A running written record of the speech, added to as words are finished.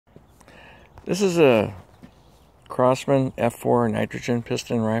This is a Crosman F4 nitrogen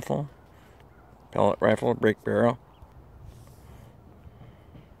piston rifle, pellet rifle, break barrel.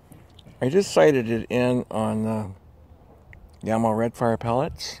 I just sighted it in on the Gamo Redfire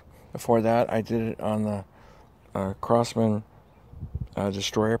pellets. Before that, I did it on the Crosman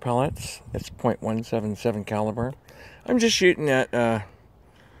destroyer pellets. It's .177 caliber. I'm just shooting at about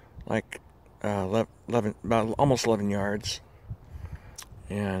almost 11 yards,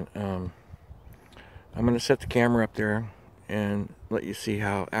 and I'm going to set the camera up there and let you see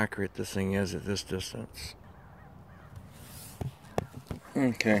how accurate this thing is at this distance.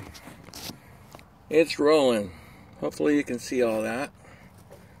 Okay, it's rolling. Hopefully you can see all that.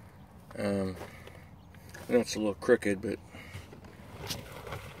 I know it's a little crooked, but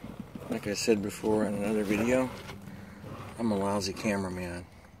like I said before in another video, I'm a lousy cameraman.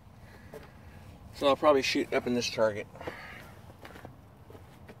 So I'll probably shoot up in this target.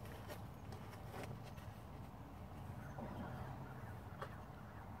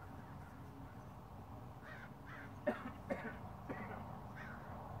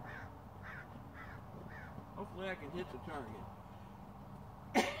 Hopefully I can hit the target.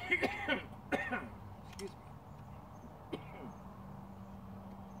 Excuse me.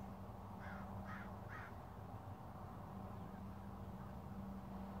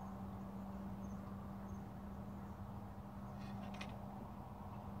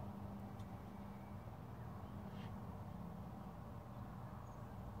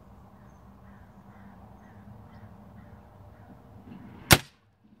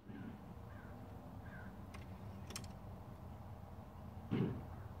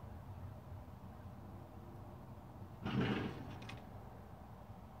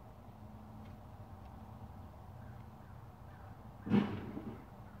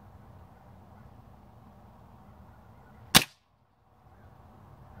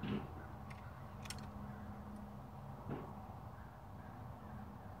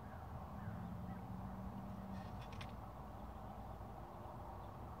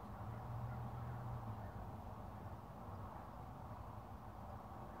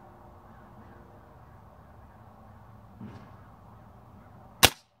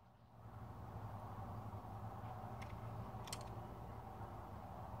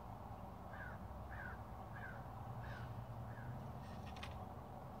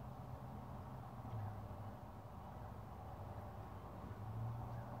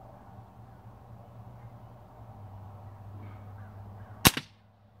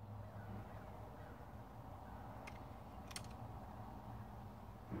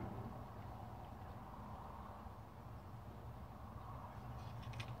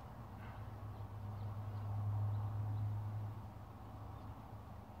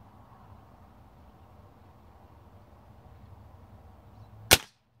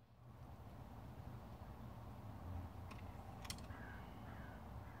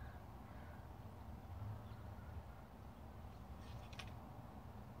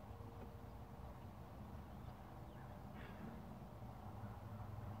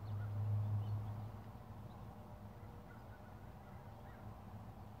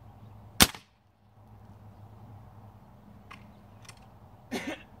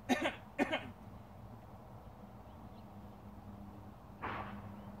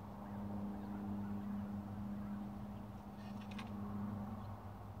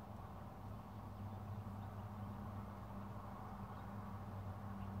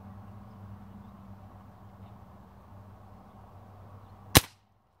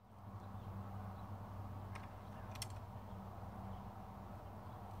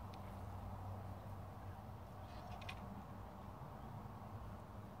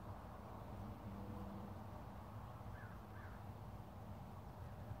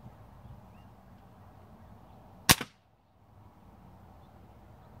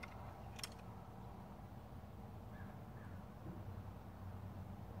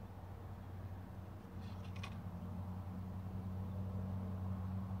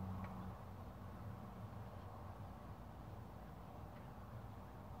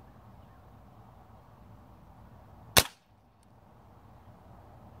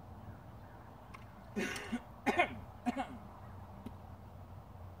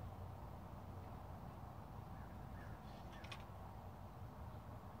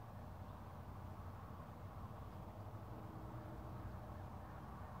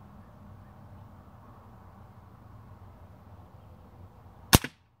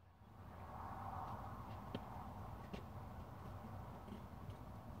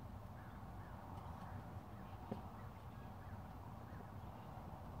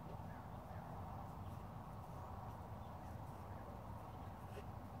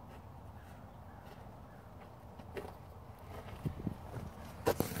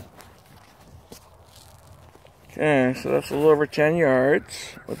 Okay, so that's a little over 10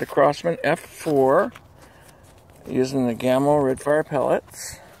 yards with the Crosman F4 using the Gamo Redfire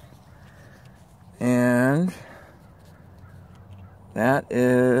pellets. And that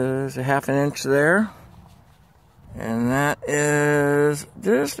is a 1/2 inch there. And that is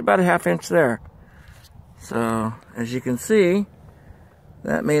just about a 1/2 inch there. So, as you can see,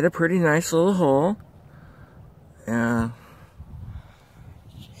 that made a pretty nice little hole. And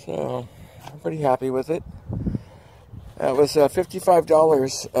so, I'm pretty happy with it. That was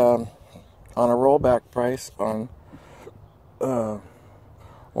 $55 on a rollback price on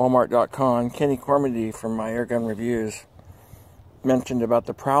Walmart.com. Kenny Cormody from my Airgun Reviews mentioned about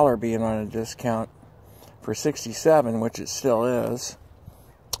the Prowler being on a discount for $67, which it still is.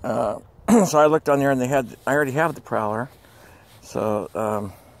 So I looked on there and I already have the Prowler.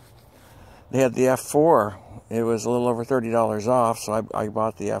 So they had the F4. It was a little over $30 off, so I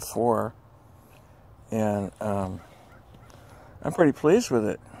bought the F4. And I'm pretty pleased with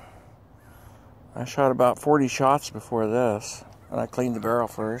it. I shot about 40 shots before this, and I cleaned the barrel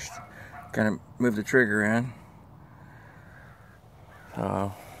first, kind of moved the trigger in.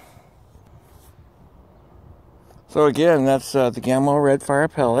 So again, that's the Gamo Redfire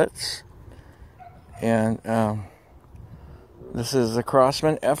pellets, and this is the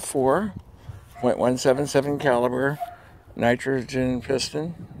Crosman F4 .177 caliber nitrogen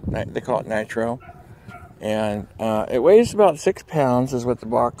piston. They call it nitro. And it weighs about 6 pounds is what the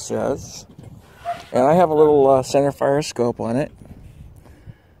box says. And I have a little centerfire scope on it.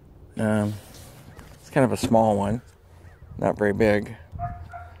 It's kind of a small one, not very big.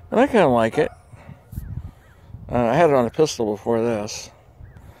 But I kind of like it. I had it on a pistol before this.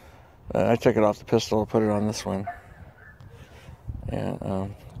 I took it off the pistol and put it on this one.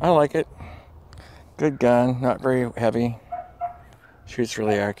 And I like it. Good gun, not very heavy. Shoots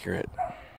really accurate.